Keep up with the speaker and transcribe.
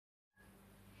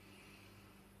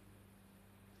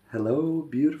Hello,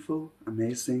 beautiful,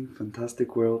 amazing,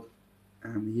 fantastic world.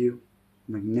 I'm you,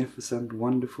 magnificent,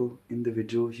 wonderful,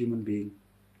 individual human being.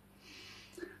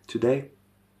 Today,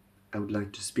 I would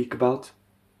like to speak about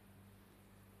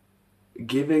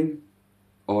giving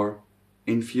or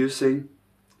infusing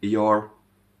your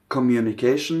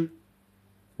communication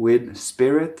with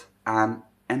spirit and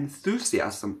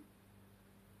enthusiasm.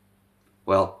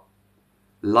 Well,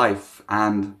 life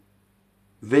and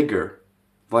vigor,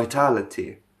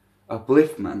 vitality,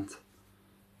 upliftment,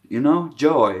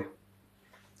 joy.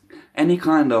 Any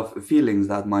kind of feelings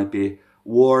that might be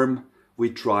warm, we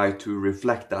try to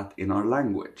reflect that in our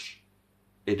language.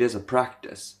 It is a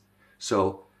practice.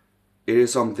 So it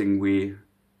is something we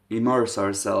immerse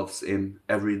ourselves in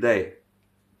every day.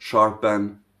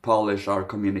 Sharpen, polish our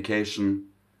communication,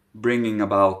 bringing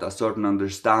about a certain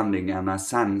understanding and a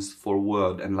sense for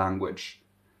word and language,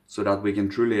 so that we can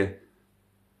truly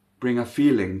bring a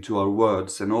feeling to our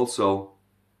words and also,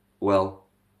 well,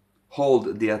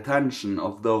 hold the attention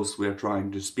of those we are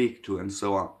trying to speak to and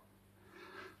so on.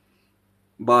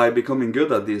 By becoming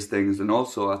good at these things and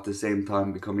also at the same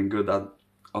time becoming good at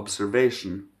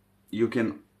observation, you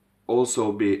can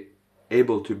also be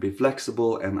able to be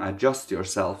flexible and adjust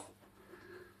yourself.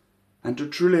 And to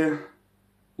truly,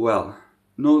 well,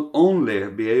 not only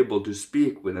be able to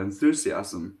speak with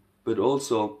enthusiasm, but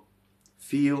also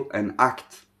feel and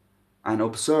act and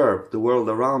observe the world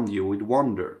around you with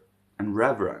wonder and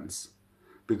reverence.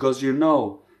 Because you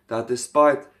know that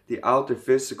despite the outer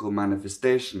physical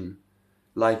manifestation,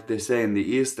 like they say in the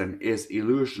Eastern, is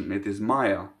illusion, it is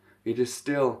Maya, it is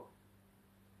still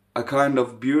a kind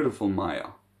of beautiful Maya.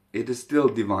 It is still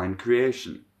divine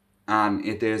creation. And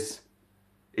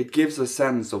it gives a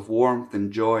sense of warmth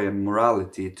and joy and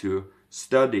morality to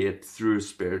study it through a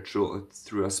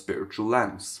spiritual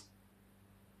lens.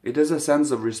 It is a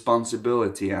sense of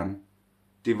responsibility and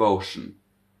devotion.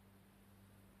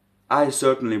 I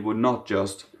certainly would not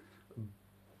just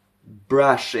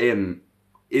brash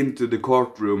into the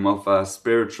courtroom of a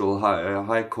spiritual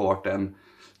high court and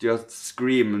just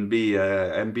scream and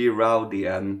be rowdy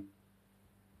and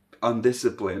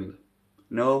undisciplined.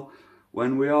 No,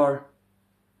 when we are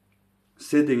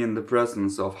sitting in the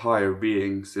presence of higher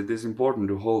beings, it is important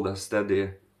to hold a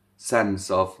steady sense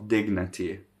of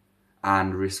dignity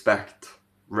and respect,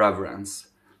 reverence.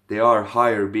 They are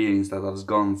higher beings that have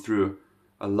gone through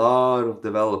a lot of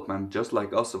development, just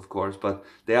like us of course, but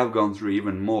they have gone through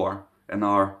even more and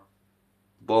are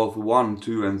both 1,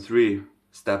 2 and 3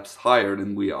 steps higher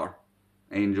than we are.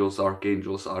 Angels,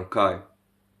 archangels, archai,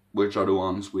 which are the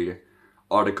ones we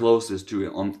are the closest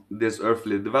to on this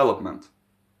earthly development.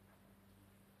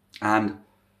 And,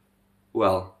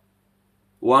 well,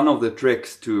 one of the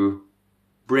tricks to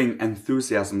bring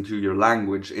enthusiasm to your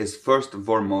language is first and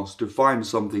foremost to find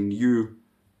something you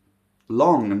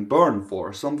long and burn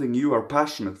for, something you are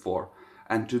passionate for,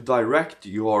 and to direct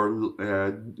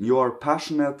your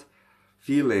passionate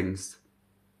feelings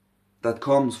that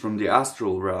comes from the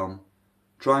astral realm,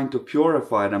 trying to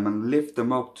purify them and lift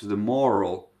them up to the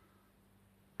moral,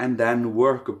 and then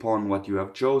work upon what you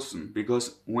have chosen.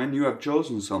 Because when you have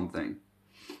chosen something,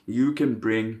 you can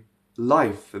bring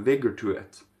life, vigor to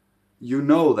it. You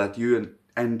know that you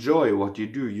enjoy what you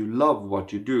do, you love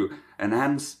what you do, and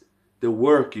hence the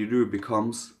work you do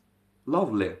becomes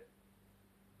lovely.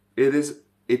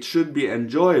 It should be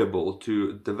enjoyable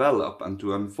to develop and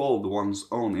to unfold one's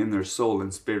own inner soul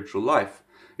and spiritual life.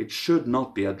 It should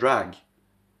not be a drag.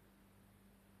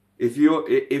 If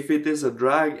it is a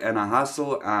drag and a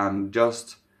hassle and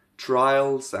just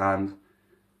trials and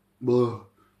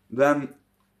then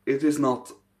it is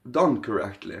not done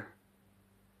correctly.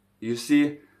 You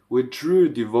see, with true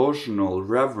devotional,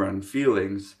 reverent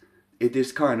feelings, it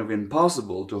is kind of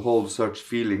impossible to hold such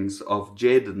feelings of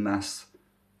jadedness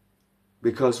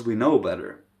because we know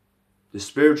better. The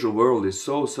spiritual world is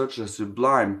such a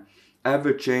sublime,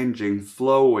 ever-changing,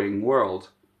 flowing world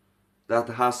that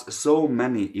has so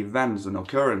many events and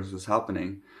occurrences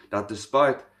happening that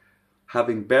despite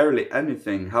having barely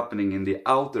anything happening in the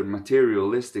outer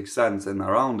materialistic sense and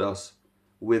around us,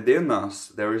 within us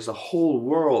there is a whole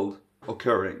world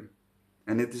occurring.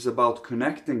 And it is about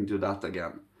connecting to that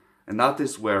again. And that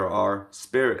is where our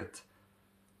spirit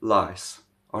lies.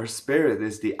 Our spirit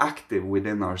is the active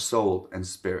within our soul and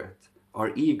spirit,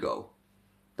 our ego,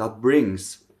 that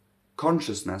brings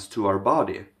consciousness to our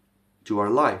body, to our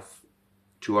life,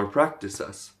 to our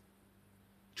practices,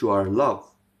 to our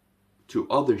love, to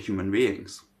other human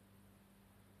beings.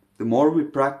 The more we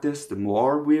practice, the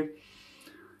more we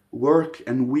work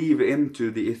and weave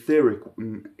into the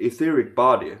etheric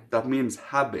body. That means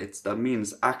habits, that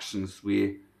means actions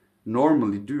we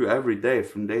normally do every day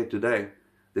from day to day,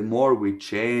 the more we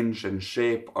change and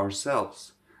shape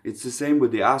ourselves. It's the same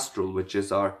with the astral, which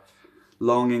is our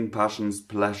longing, passions,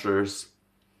 pleasures,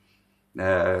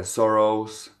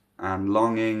 sorrows, and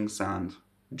longings, and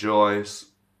joys,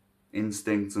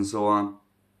 instincts, and so on.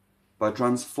 By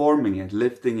transforming it,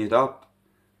 lifting it up,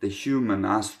 the human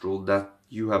astral that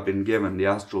you have been given, the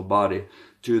astral body,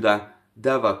 to the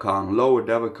Devakan, lower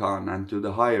Devakan, and to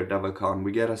the higher Devakan,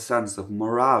 we get a sense of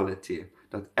morality,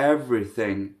 that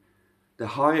everything, the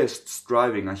highest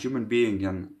striving a human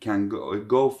being can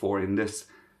go for in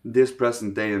this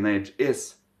present day and age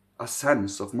is a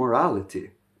sense of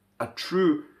morality, a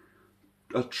true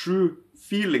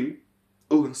feeling,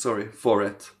 for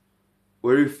it,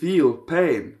 where you feel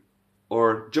pain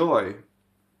or joy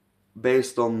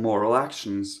based on moral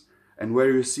actions, and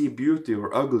where you see beauty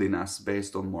or ugliness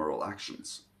based on moral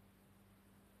actions.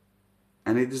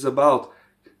 And it is about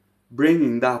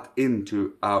bringing that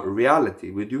into our reality.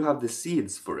 We do have the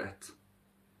seeds for it.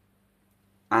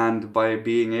 And by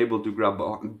being able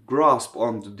to grasp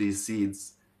onto these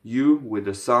seeds, you with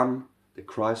the Son, the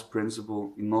Christ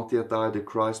principle, not yet I, the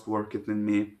Christ worketh in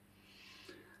me,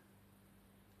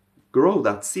 grow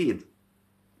that seed.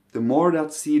 The more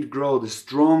that seed grows, the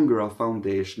stronger a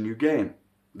foundation you gain.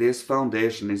 This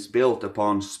foundation is built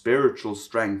upon spiritual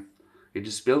strength. It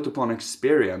is built upon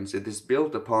experience. It is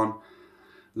built upon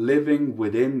living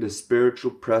within the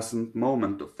spiritual present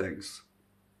moment of things.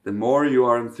 The more you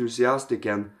are enthusiastic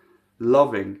and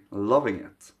loving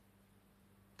it,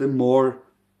 the more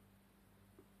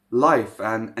life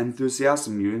and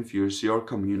enthusiasm you infuse your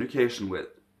communication with.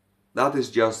 That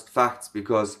is just facts,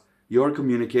 because your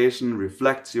communication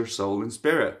reflects your soul and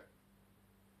spirit.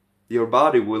 Your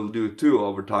body will do too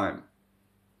over time.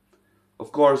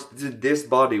 Of course, this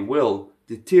body will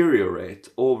deteriorate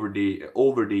over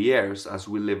the years as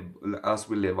we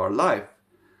live our life.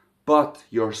 But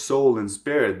your soul and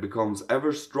spirit becomes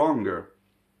ever stronger,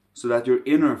 so that your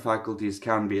inner faculties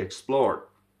can be explored,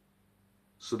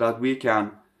 so that we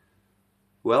can,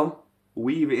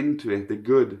 weave into it the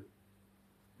good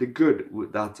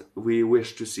that we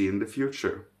wish to see in the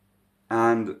future.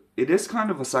 And it is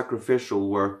kind of a sacrificial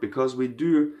work, because we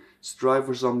do strive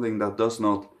for something that does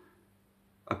not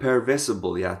appear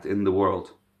visible yet in the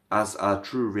world as a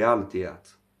true reality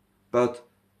yet. But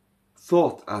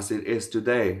thought as it is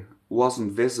today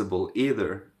wasn't visible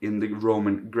either in the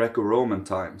Greco-Roman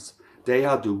times. They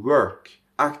had to work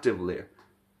actively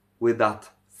with that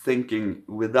thinking,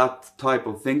 with that type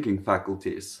of thinking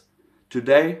faculties.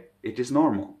 Today, it is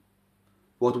normal.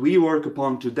 What we work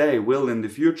upon today will in the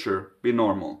future be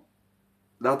normal.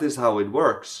 That is how it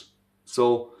works.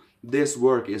 So this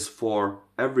work is for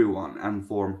everyone and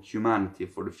for humanity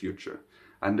for the future.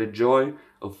 And the joy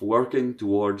of working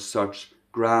towards such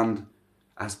grand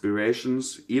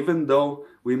aspirations, even though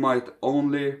we might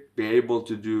only be able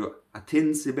to do a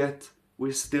teensy bit,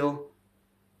 we still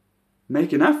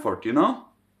make an effort,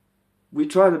 We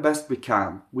try the best we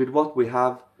can with what we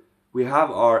have. We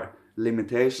have our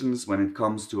limitations when it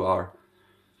comes to our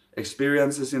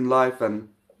experiences in life, and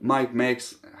might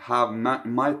makes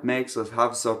us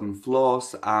have certain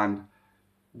flaws and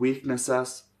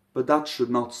weaknesses, but that should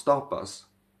not stop us.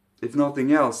 If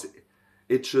nothing else,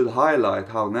 it should highlight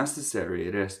how necessary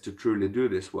it is to truly do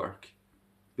this work,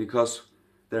 because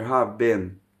there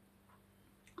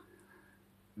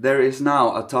is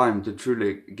now a time to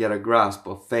truly get a grasp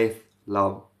of faith,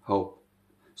 love, hope.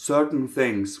 Certain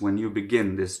things, when you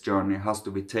begin this journey, has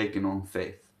to be taken on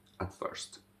faith at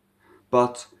first.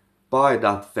 But by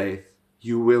that faith,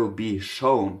 you will be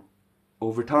shown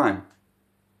over time,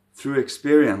 through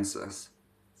experiences,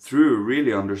 through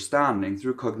really understanding,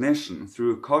 through cognition,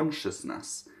 through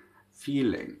consciousness,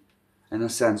 feeling, and a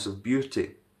sense of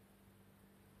beauty,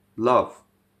 love.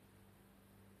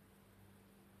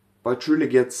 By truly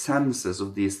get senses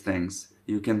of these things,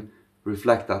 you can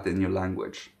reflect that in your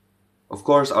language. Of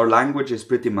course, our language is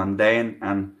pretty mundane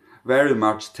and very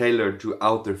much tailored to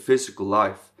outer physical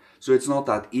life, so it's not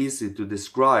that easy to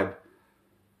describe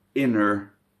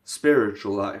inner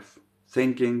spiritual life.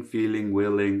 Thinking, feeling,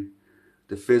 willing,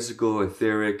 the physical,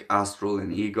 etheric, astral,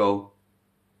 and ego,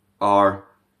 our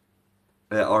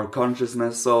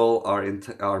consciousness soul,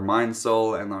 our mind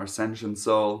soul, and our sentient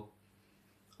soul.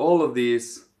 All of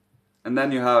these, and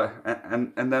then you have,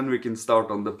 and then we can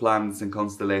start on the planets and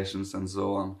constellations and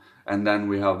so on. And then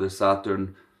we have the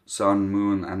Saturn, Sun,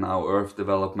 Moon, and now Earth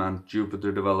development,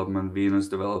 Jupiter development, Venus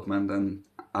development, and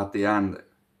at the end,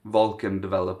 Vulcan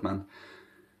development.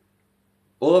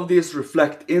 All of these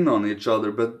reflect in on each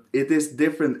other, but it is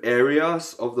different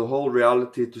areas of the whole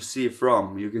reality to see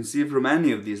from. You can see from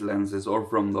any of these lenses or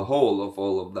from the whole of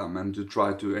all of them, and to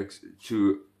try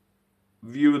to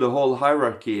view the whole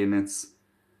hierarchy in its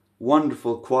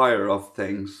wonderful choir of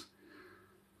things.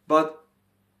 But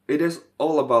it is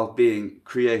all about being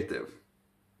creative,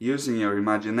 using your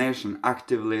imagination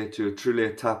actively to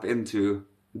truly tap into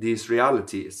these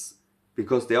realities,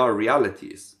 because they are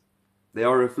realities. They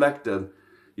are reflected.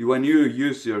 When you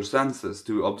use your senses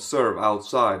to observe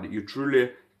outside, you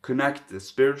truly connect the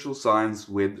spiritual science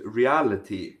with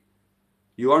reality.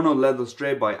 You are not led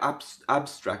astray by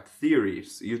abstract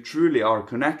theories. You truly are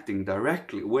connecting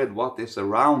directly with what is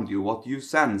around you, what you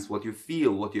sense, what you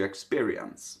feel, what you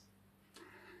experience.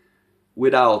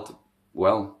 Without,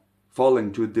 well,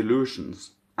 falling to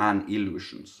delusions and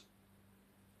illusions.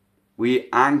 We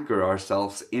anchor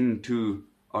ourselves into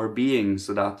our being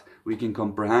so that we can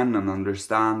comprehend and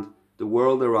understand the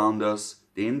world around us,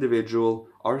 the individual,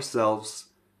 ourselves,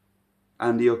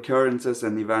 and the occurrences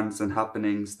and events and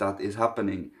happenings that is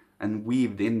happening and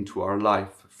weaved into our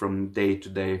life from day to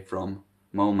day, from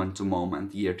moment to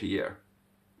moment, year to year.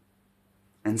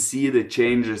 And see the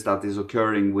changes that is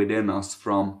occurring within us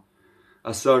from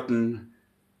a certain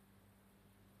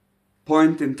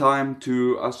point in time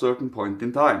to a certain point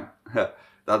in time.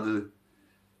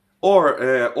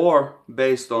 Or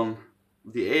based on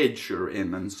the age you're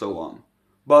in and so on.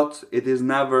 But it is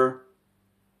never,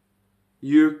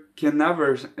 it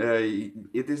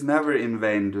is never in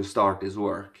vain to start this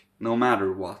work, no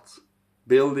matter what.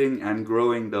 Building and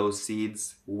growing those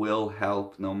seeds will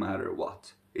help no matter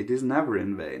what. It is never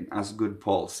in vain, as good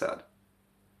Paul said.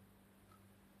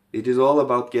 It is all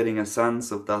about getting a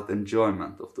sense of that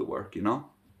enjoyment of the work, you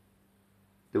know?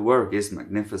 The work is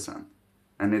magnificent,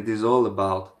 and it is all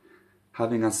about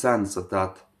having a sense of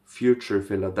that future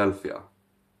Philadelphia,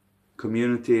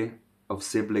 community of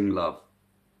sibling love,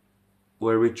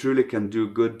 where we truly can do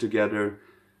good together,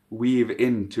 weave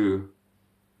into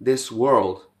this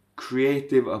world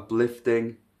creative,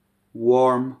 uplifting,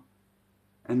 warm,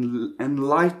 and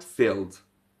light-filled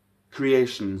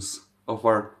creations of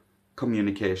our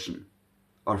communication,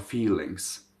 our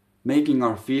feelings, making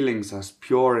our feelings as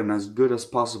pure and as good as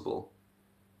possible.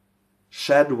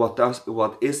 Shed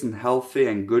what isn't healthy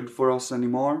and good for us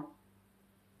anymore,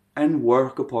 and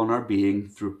work upon our being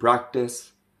through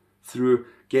practice, through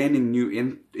gaining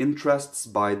new interests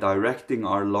by directing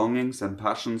our longings and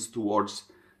passions towards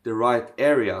the right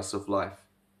areas of life.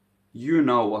 You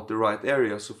know what the right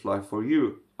areas of life for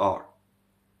you are.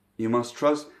 You must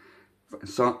trust.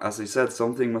 So, as I said,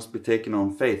 something must be taken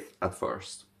on faith at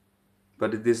first.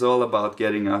 But it is all about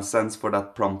getting a sense for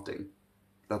that prompting.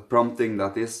 That prompting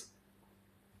that is,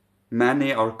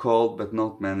 many are called, but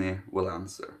not many will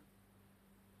answer.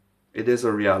 It is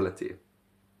a reality.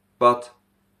 But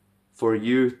for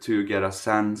you to get a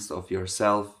sense of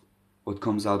yourself, what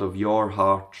comes out of your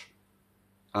heart,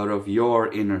 out of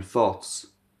your inner thoughts,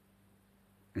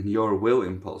 and your will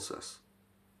impulses,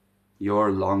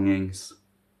 your longings,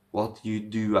 what you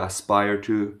do aspire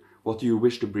to, what you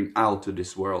wish to bring out to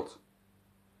this world.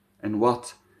 And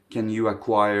what can you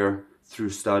acquire through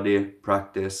study,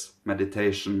 practice,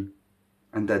 meditation,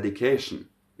 and dedication?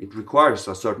 It requires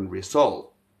a certain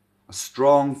resolve, a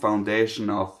strong foundation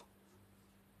of,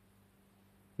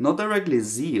 not directly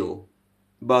zeal,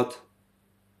 but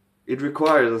it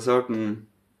requires a certain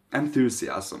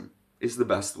enthusiasm, is the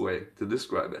best way to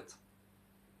describe it.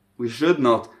 We should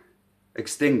not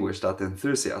extinguish that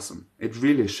enthusiasm. It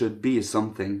really should be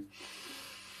something,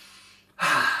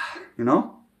 you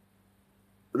know?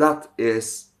 That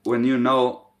is when you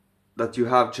know that you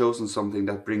have chosen something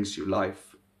that brings you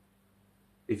life.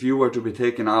 If you were to be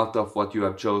taken out of what you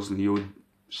have chosen, you would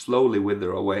slowly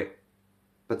wither away.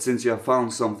 But since you have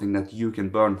found something that you can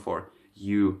burn for,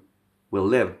 you will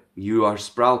live. You are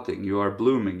sprouting, you are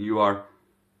blooming, you are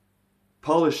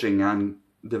polishing and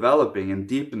developing and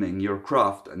deepening your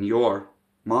craft and your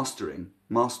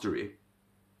mastery.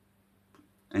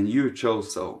 And you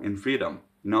chose so in freedom,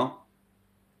 you know?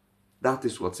 That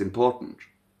is what's important.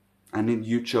 And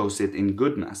you chose it in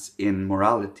goodness, in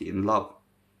morality, in love.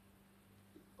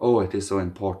 Oh, it is so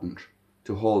important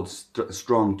to hold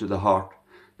strong to the heart,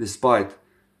 despite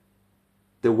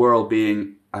the world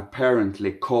being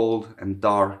apparently cold and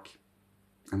dark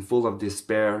and full of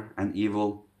despair and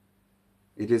evil.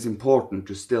 It is important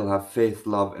to still have faith,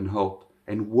 love, and hope,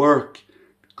 and work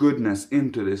goodness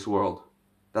into this world.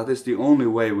 That is the only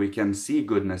way we can see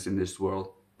goodness in this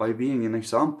world, by being an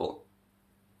example,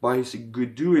 by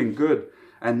doing good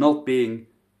and not being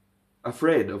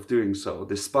afraid of doing so,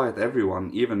 despite everyone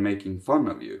even making fun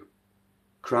of you.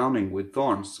 crowning with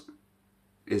thorns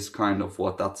is kind of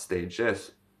what that stage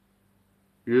is.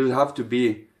 You have to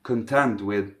be content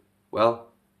with,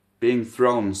 well, being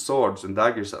thrown swords and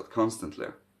daggers at constantly,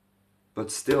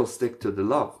 but still stick to the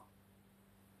love.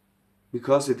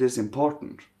 Because it is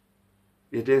important.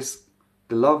 The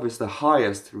love is the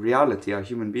highest reality a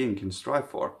human being can strive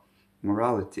for.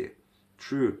 Morality.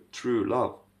 True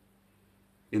love.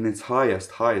 In its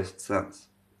highest sense.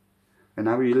 And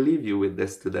I will leave you with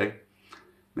this today.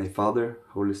 May Father,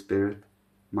 Holy Spirit,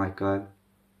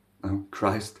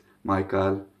 Christ,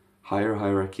 Michael, higher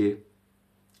hierarchy,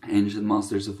 ancient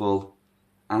masters of old,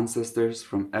 ancestors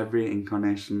from every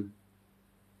incarnation,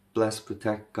 bless,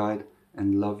 protect, guide,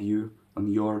 and love you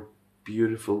on your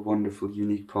beautiful, wonderful,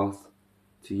 unique path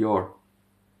to your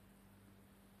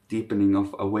deepening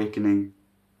of awakening,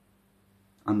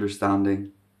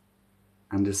 understanding,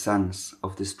 and the sense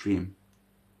of the stream.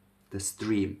 The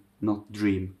stream, not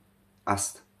dream.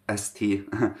 S-T,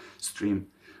 stream.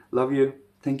 Love you.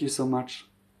 Thank you so much.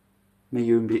 May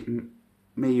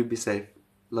you be safe.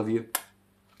 Love you.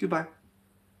 Goodbye.